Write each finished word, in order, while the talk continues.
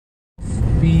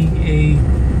a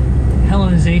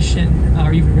Hellenization,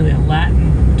 or even really a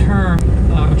Latin term,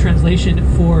 translation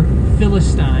for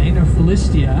Philistine or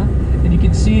Philistia. And you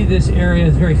can see this area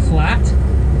is very flat.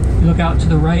 You look out to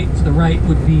the right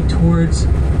would be towards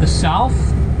the south.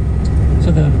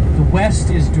 So the west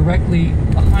is directly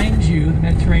behind you, the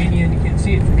Mediterranean. You can't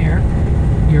see it from here.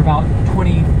 You're about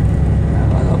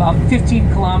 15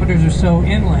 kilometers or so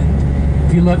inland.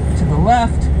 If you look to the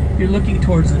left, you're looking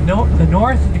towards the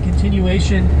north, the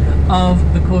continuation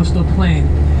of the coastal plain.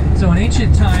 So in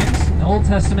ancient times, in the Old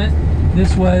Testament,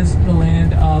 this was the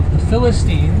land of the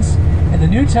Philistines. In the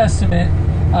New Testament,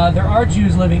 there are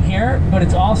Jews living here, but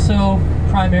it's also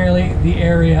primarily the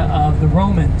area of the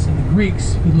Romans and the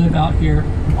Greeks who live out here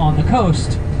on the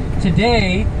coast.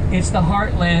 Today, it's the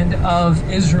heartland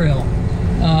of Israel.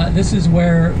 This is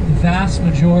where the vast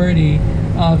majority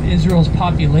of Israel's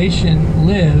population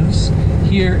lives,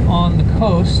 here on the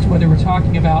coast, whether we're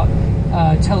talking about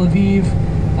Tel Aviv,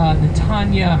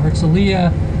 Netanya,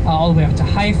 Herzliya, all the way up to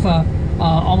Haifa.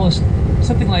 Almost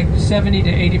something like 70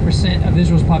 to 80% of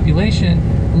Israel's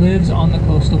population lives on the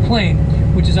coastal plain,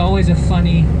 which is always a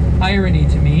funny irony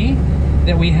to me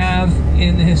that we have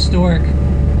in the historic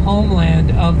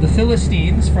homeland of the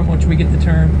Philistines, from which we get the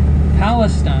term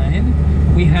Palestine,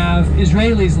 we have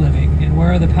Israelis living. And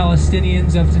where are the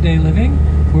Palestinians of today living?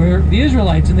 Where the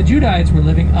Israelites and the Judahites were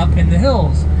living, up in the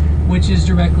hills, which is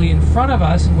directly in front of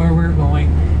us and where we're going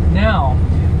now.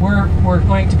 We're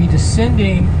going to be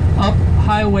descending up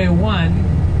Highway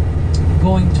 1,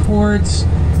 going towards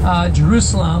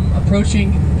Jerusalem,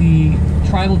 approaching the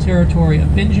tribal territory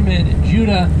of Benjamin and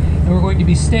Judah, and we're going to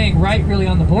be staying right really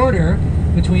on the border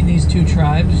between these two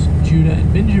tribes, Judah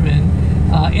and Benjamin,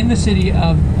 in the city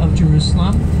of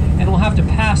Jerusalem, and we'll have to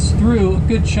pass through a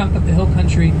good chunk of the hill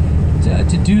country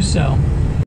to do so.